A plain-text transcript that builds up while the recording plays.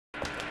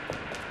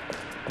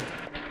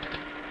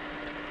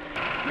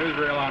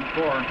Newsreel on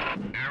 4.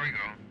 There we go.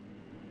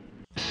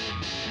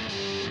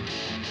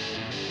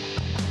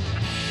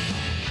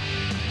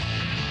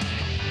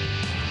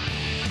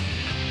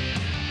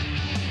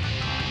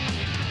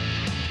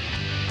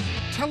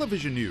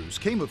 Television news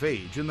came of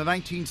age in the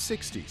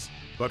 1960s,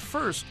 but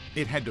first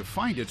it had to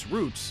find its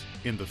roots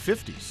in the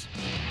 50s.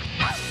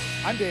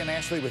 I'm Dan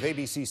Ashley with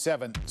ABC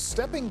 7,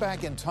 stepping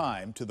back in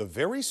time to the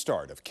very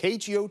start of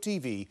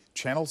KGO-TV,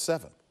 Channel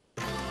 7.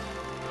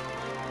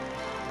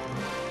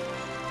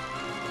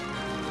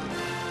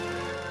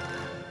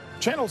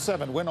 Channel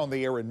 7 went on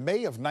the air in May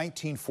of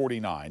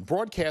 1949,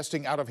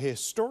 broadcasting out of a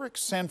historic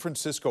San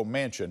Francisco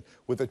mansion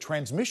with a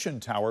transmission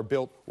tower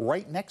built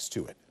right next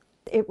to it.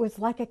 It was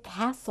like a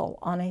castle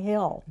on a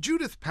hill.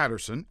 Judith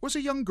Patterson was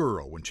a young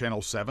girl when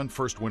Channel 7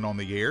 first went on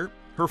the air.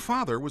 Her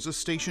father was a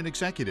station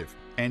executive,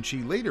 and she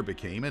later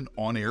became an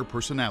on-air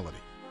personality.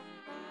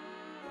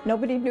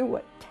 Nobody knew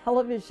what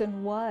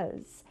television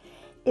was.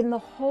 In the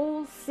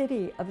whole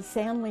city of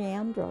San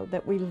Leandro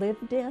that we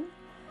lived in,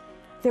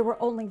 there were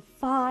only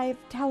 5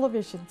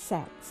 television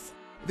sets.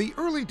 The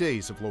early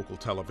days of local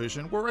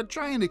television were a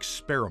giant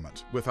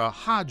experiment with a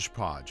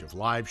hodgepodge of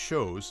live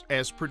shows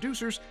as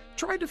producers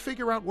tried to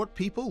figure out what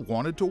people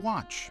wanted to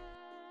watch.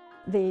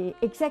 The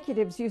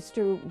executives used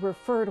to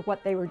refer to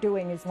what they were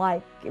doing as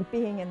like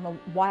being in the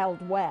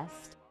Wild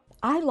West.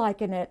 I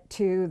liken it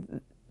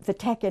to the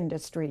tech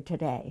industry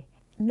today.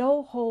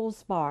 No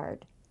holes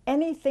barred.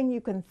 Anything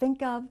you can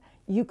think of,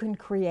 you can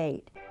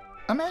create.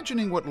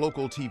 Imagining what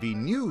local TV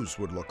news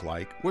would look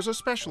like was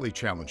especially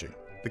challenging.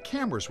 The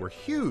cameras were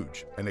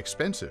huge and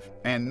expensive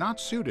and not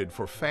suited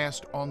for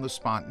fast,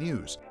 on-the-spot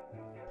news.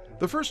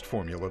 The first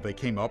formula they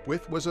came up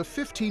with was a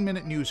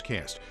 15-minute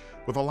newscast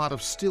with a lot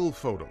of still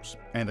photos,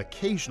 an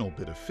occasional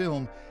bit of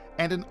film,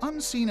 and an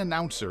unseen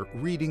announcer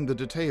reading the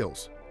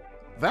details.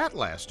 That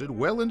lasted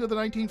well into the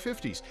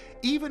 1950s,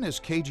 even as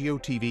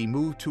KGO-TV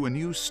moved to a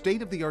new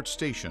state-of-the-art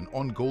station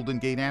on Golden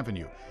Gate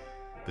Avenue.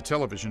 The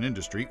television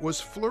industry was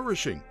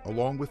flourishing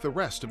along with the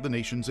rest of the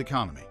nation's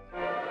economy.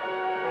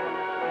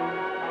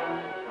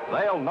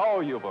 They'll know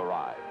you've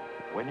arrived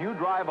when you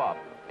drive up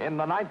in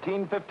the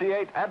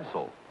 1958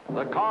 Edsel,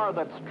 the car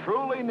that's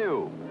truly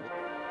new.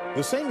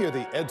 The same year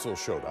the Edsel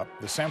showed up,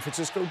 the San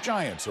Francisco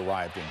Giants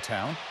arrived in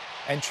town,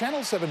 and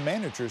Channel 7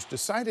 managers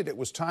decided it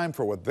was time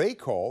for what they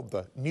called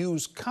the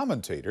news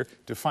commentator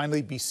to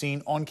finally be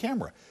seen on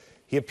camera.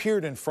 He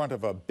appeared in front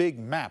of a big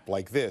map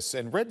like this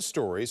and read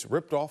stories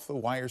ripped off the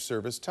wire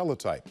service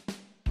teletype.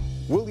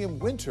 William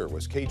Winter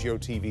was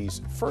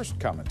KGO-TV's first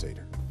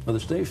commentator. Well, the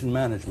station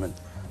management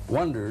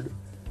wondered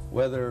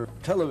whether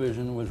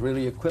television was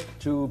really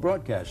equipped to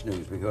broadcast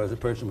news, because a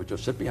person would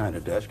just sit behind a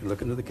desk and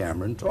look into the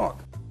camera and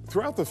talk.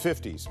 Throughout the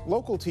 50s,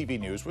 local TV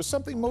news was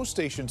something most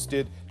stations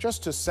did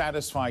just to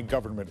satisfy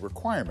government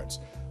requirements.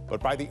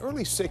 But by the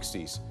early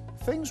 60s,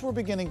 things were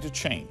beginning to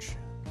change.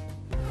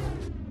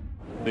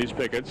 These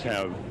pickets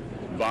have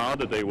vowed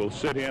that they will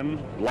sit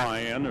in, lie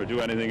in, or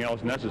do anything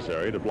else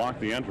necessary to block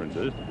the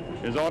entrances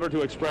in order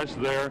to express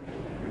their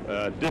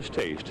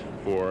distaste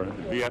for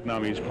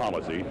Vietnamese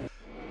policy.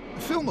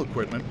 Film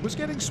equipment was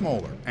getting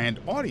smaller and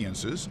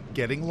audiences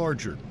getting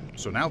larger.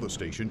 So now the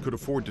station could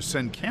afford to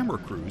send camera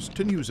crews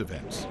to news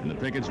events. And the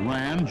pickets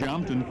ran,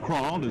 jumped, and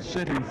crawled to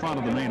sit in front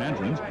of the main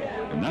entrance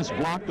and thus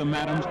blocked the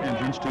madam's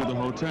entrance to the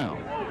hotel.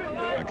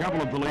 A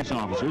couple of police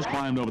officers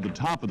climbed over the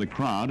top of the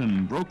crowd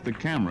and broke the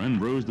camera and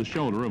bruised the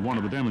shoulder of one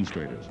of the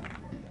demonstrators.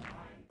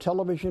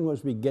 Television was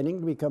beginning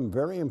to become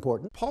very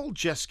important. Paul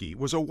Jeske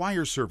was a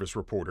wire service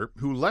reporter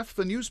who left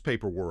the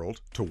newspaper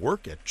world to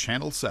work at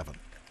Channel 7.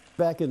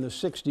 Back in the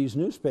 60s,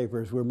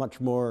 newspapers were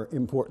much more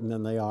important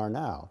than they are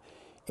now.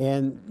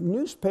 And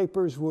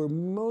newspapers were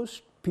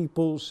most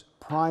people's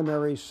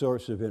primary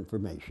source of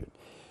information.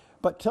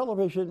 But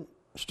television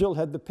still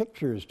had the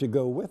pictures to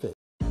go with it.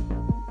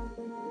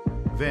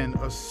 Then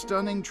a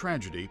stunning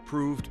tragedy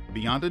proved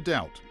beyond a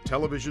doubt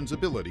television's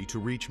ability to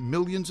reach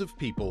millions of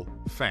people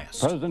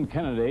fast. President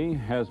Kennedy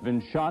has been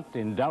shot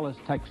in Dallas,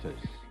 Texas.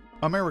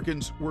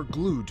 Americans were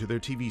glued to their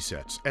TV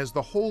sets as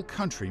the whole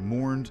country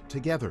mourned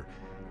together.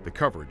 The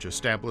coverage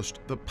established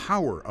the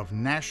power of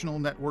national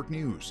network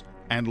news,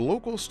 and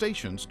local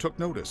stations took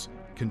notice,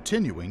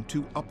 continuing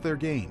to up their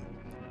game.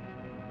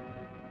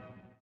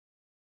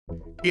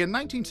 In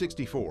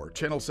 1964,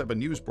 Channel 7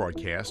 news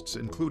broadcasts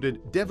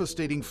included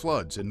devastating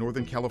floods in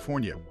Northern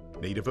California,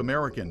 Native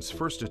Americans'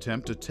 first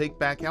attempt to take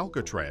back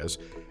Alcatraz,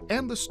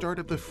 and the start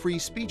of the free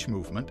speech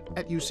movement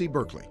at UC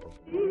Berkeley.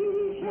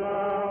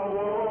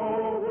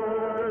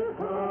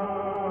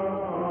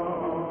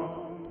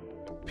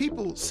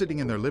 People sitting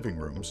in their living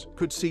rooms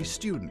could see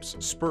students,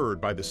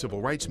 spurred by the civil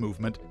rights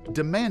movement,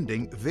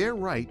 demanding their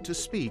right to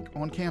speak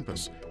on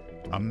campus.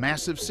 A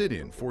massive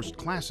sit-in forced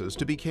classes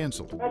to be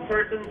canceled. All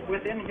persons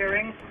within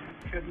hearing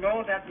should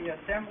know that the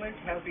assemblage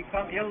has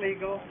become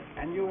illegal,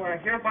 and you are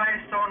hereby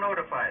so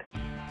notified.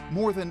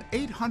 More than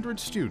 800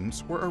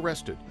 students were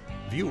arrested.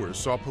 Viewers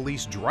saw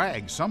police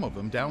drag some of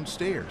them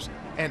downstairs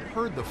and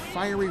heard the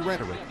fiery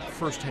rhetoric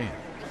firsthand.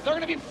 There are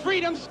going to be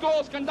freedom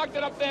schools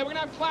conducted up there. We're going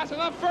to have classes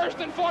on First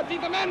and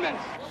 14th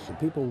Amendments. So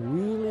people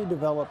really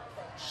developed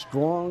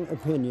strong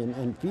opinion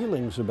and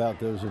feelings about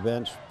those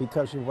events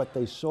because of what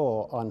they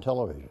saw on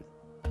television.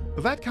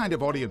 That kind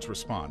of audience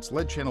response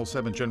led Channel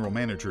 7 General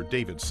Manager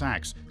David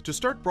Sachs to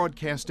start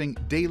broadcasting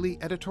daily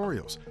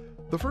editorials,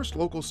 the first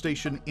local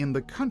station in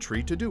the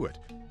country to do it.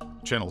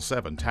 Channel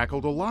 7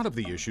 tackled a lot of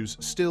the issues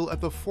still at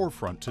the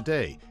forefront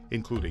today,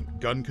 including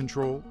gun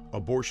control,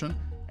 abortion,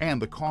 and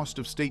the cost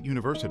of state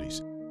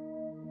universities.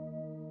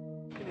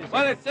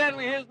 Well, it's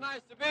certainly is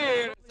nice to be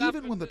here.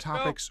 Even when the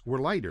topics were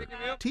lighter,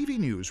 TV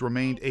news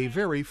remained a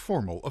very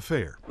formal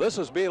affair. This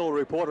is Beatle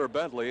reporter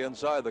Bentley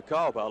inside the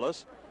Cow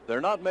Palace.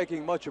 They're not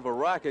making much of a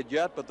racket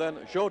yet, but then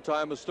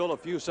showtime is still a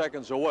few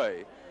seconds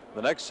away.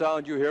 The next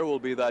sound you hear will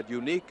be that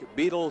unique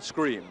Beatle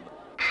scream.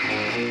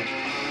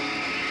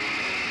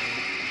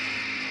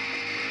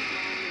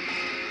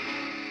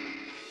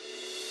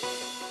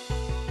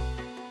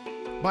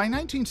 By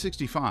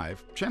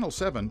 1965, Channel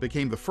 7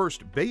 became the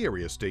first Bay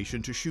Area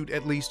station to shoot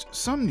at least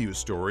some news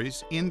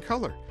stories in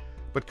color.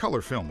 But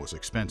color film was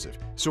expensive,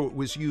 so it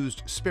was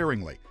used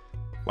sparingly.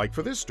 Like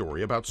for this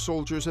story about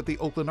soldiers at the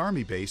Oakland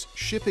Army base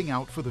shipping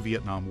out for the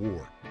Vietnam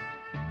War.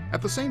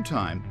 At the same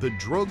time, the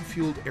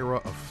drug-fueled era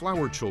of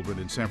flower children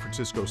in San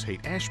Francisco's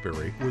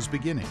Haight-Ashbury was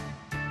beginning.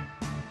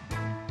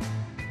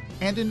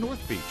 And in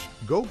North Beach,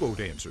 go-go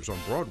dancers on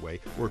Broadway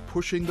were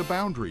pushing the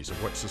boundaries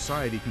of what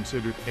society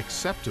considered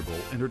acceptable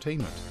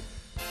entertainment.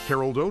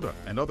 Carol Doda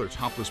and other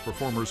topless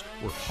performers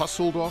were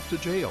hustled off to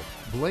jail,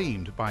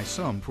 blamed by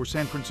some for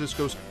San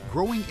Francisco's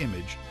growing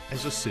image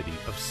as a city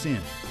of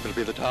sin. Could it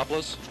be the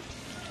topless?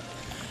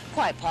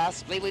 Quite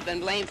possibly. We've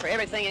been blamed for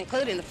everything,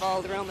 including the fall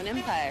of the Roman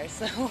Empire,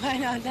 so why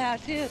not now,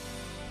 too?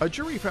 A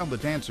jury found the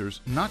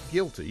dancers not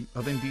guilty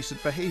of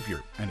indecent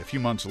behavior, and a few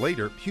months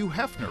later, Hugh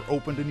Hefner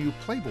opened a new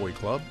Playboy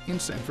club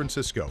in San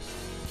Francisco.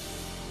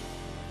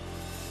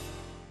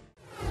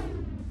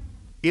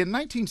 In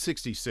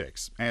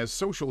 1966, as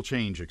social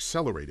change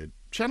accelerated,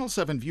 Channel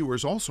 7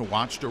 viewers also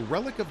watched a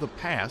relic of the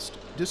past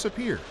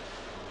disappear.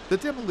 The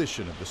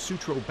demolition of the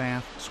Sutro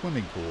Bath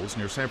swimming pools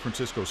near San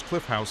Francisco's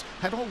Cliff House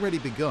had already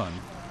begun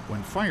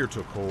when fire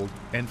took hold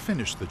and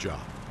finished the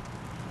job.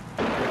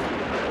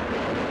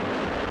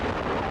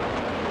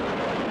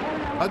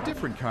 A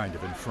different kind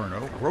of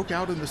inferno broke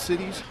out in the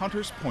city's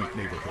Hunters Point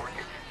neighborhood.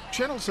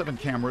 Channel 7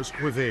 cameras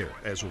were there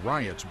as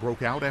riots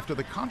broke out after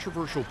the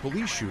controversial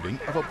police shooting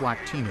of a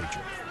black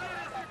teenager.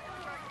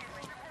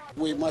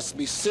 We must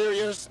be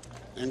serious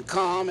and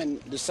calm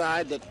and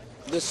decide that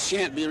this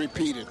shan't be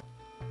repeated.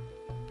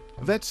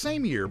 That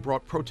same year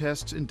brought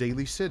protests in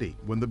Daly City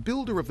when the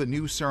builder of the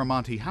new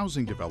Serramonte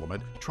housing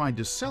development tried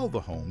to sell the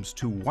homes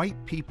to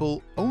white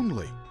people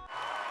only.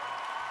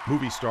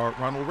 Movie star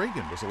Ronald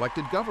Reagan was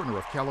elected governor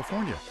of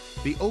California.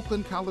 The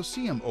Oakland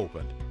Coliseum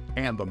opened,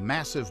 and the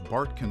massive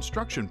BART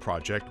construction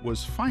project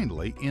was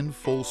finally in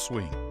full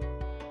swing.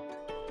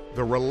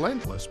 The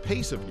relentless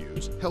pace of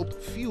news helped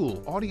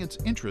fuel audience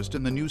interest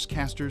in the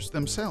newscasters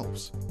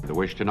themselves. The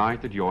wish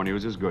tonight that your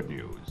news is good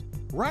news.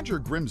 Roger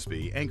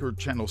Grimsby anchored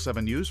Channel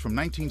 7 News from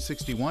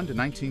 1961 to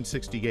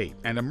 1968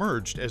 and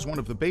emerged as one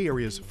of the Bay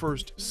Area's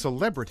first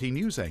celebrity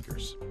news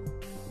anchors.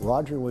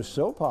 Roger was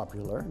so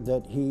popular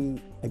that he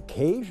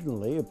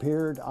occasionally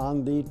appeared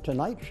on The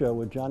Tonight Show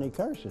with Johnny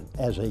Carson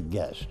as a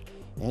guest.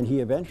 And he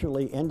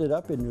eventually ended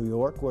up in New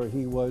York, where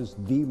he was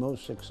the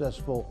most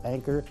successful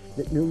anchor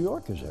that New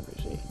York has ever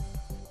seen.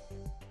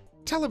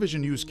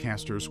 Television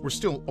newscasters were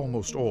still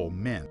almost all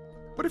men,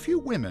 but a few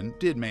women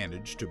did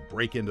manage to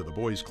break into the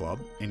boys' club,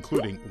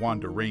 including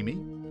Wanda Ramey,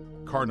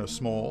 Karna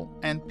Small,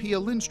 and Pia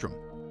Lindstrom.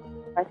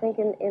 I think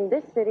in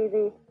this city,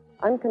 the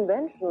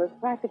unconventional is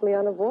practically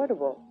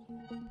unavoidable.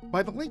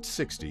 By the late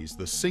 60s,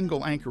 the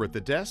single anchor at the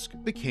desk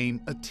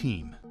became a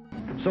team.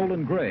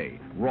 Solon Gray,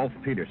 Rolf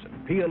Peterson,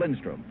 Pia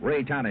Lindstrom,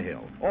 Ray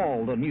Tannehill,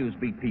 all the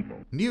Newsbeat people.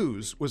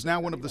 News was now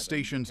one of the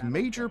station's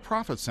major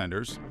profit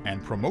centers,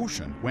 and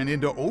promotion went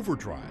into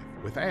overdrive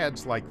with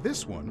ads like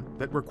this one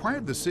that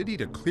required the city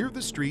to clear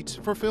the streets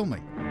for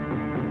filming.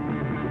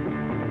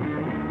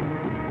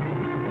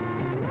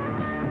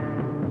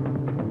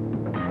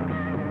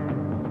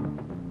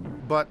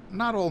 But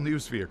not all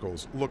news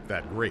vehicles looked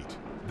that great.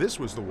 This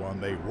was the one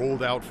they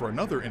rolled out for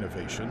another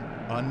innovation,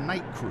 a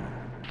night crew.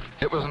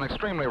 It was an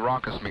extremely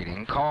raucous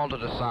meeting called to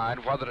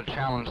decide whether to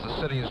challenge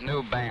the city's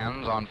new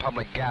bans on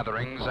public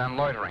gatherings and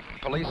loitering.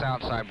 Police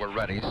outside were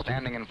ready,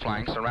 standing in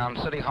flanks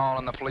around City Hall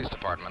and the police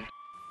department.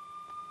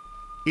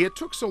 It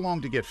took so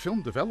long to get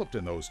film developed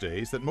in those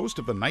days that most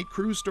of the night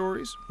crew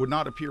stories would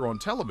not appear on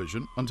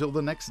television until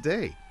the next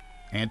day.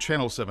 And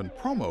Channel 7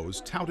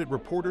 promos touted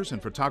reporters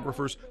and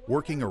photographers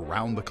working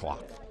around the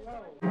clock.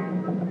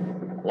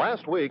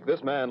 Last week,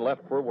 this man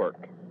left for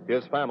work.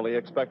 His family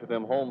expected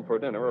him home for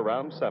dinner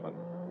around 7.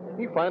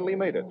 He finally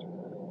made it,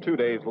 2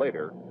 days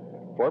later,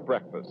 for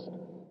breakfast.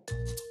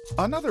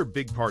 Another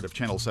big part of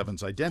Channel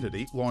 7's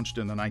identity, launched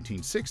in the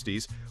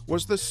 1960s,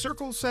 was the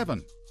Circle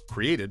 7,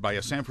 created by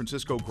a San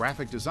Francisco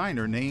graphic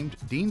designer named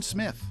Dean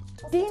Smith.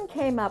 Dean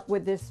came up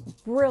with this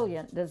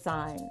brilliant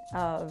design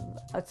of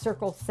a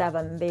Circle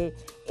 7, the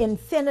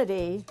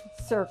infinity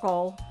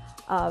circle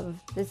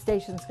of the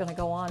station's going to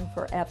go on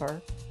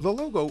forever. The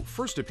logo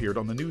first appeared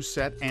on the news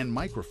set and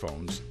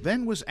microphones,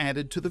 then was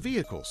added to the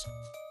vehicles.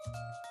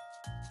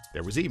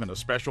 There was even a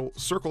special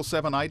Circle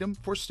 7 item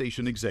for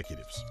station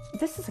executives.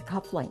 This is a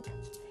cufflink.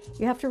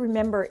 You have to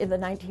remember, in the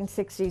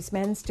 1960s,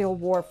 men still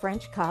wore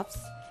French cuffs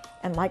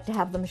and liked to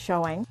have them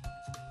showing.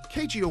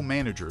 KGO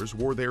managers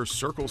wore their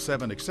Circle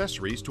 7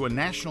 accessories to a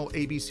national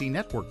ABC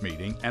network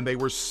meeting, and they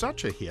were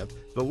such a hit,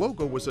 the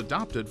logo was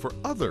adopted for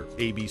other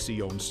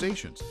ABC-owned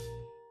stations.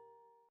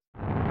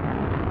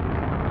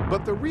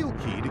 But the real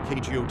key to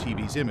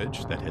KGO-TV's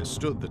image that has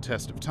stood the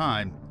test of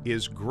time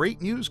is great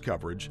news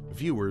coverage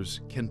viewers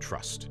can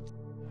trust.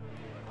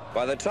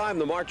 By the time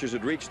the marchers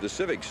had reached the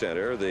Civic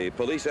Center, the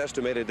police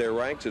estimated their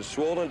ranks had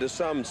swollen to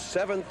some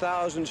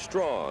 7,000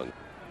 strong.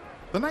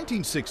 The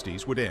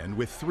 1960s would end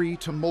with 3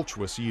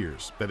 tumultuous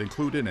years that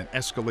included an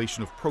escalation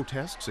of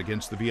protests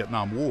against the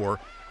Vietnam War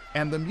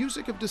and the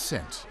music of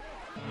dissent.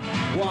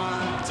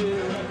 1, 2,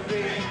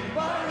 3,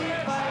 what are you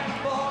fighting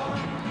for?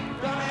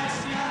 Don't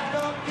ask me,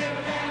 don't give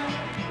a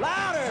damn.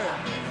 Louder,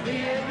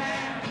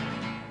 Vietnam.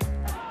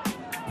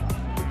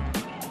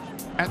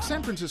 At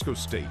San Francisco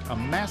State, a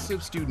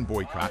massive student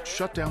boycott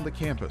shut down the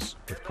campus,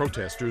 with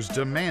protesters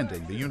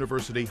demanding the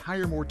university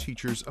hire more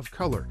teachers of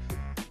color.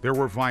 There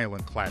were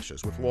violent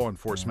clashes with law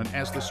enforcement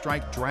as the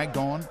strike dragged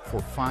on for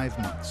 5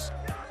 months.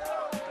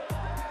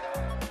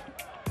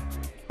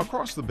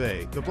 Across the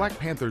Bay, the Black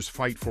Panthers'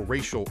 fight for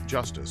racial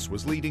justice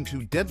was leading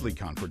to deadly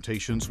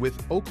confrontations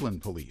with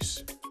Oakland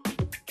police.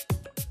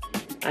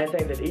 I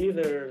think that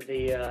either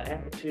the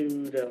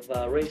attitude of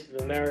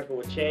racist America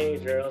will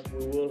change, or else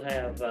we will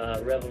have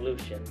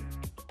revolution.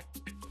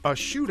 A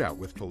shootout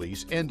with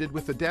police ended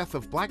with the death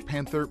of Black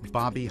Panther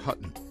Bobby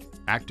Hutton.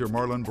 Actor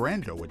Marlon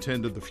Brando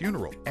attended the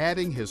funeral,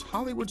 adding his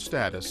Hollywood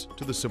status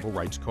to the civil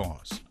rights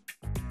cause.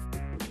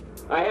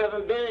 I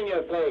haven't been in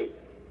your place.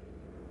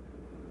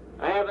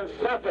 I haven't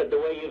suffered the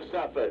way you've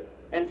suffered.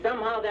 And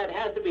somehow that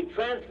has to be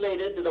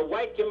translated to the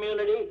white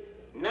community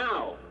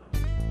now.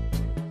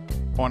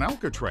 On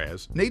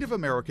Alcatraz, Native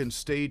Americans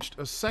staged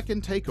a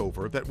second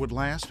takeover that would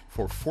last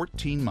for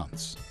 14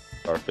 months.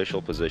 Our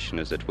official position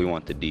is that we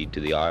want the deed to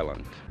the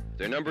island.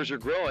 Their numbers are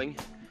growing,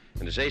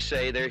 and as they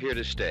say, they're here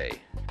to stay.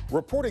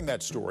 Reporting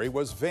that story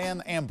was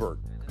Van Amberg,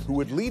 who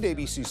would lead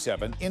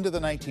ABC7 into the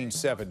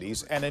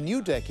 1970s and a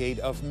new decade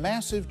of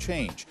massive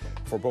change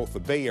for both the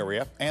Bay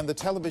Area and the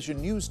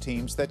television news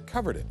teams that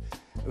covered it.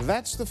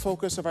 That's the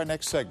focus of our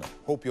next segment.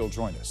 Hope you'll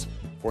join us.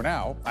 For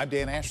now, I'm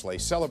Dan Ashley,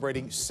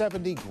 celebrating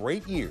 70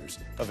 great years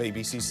of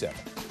ABC7.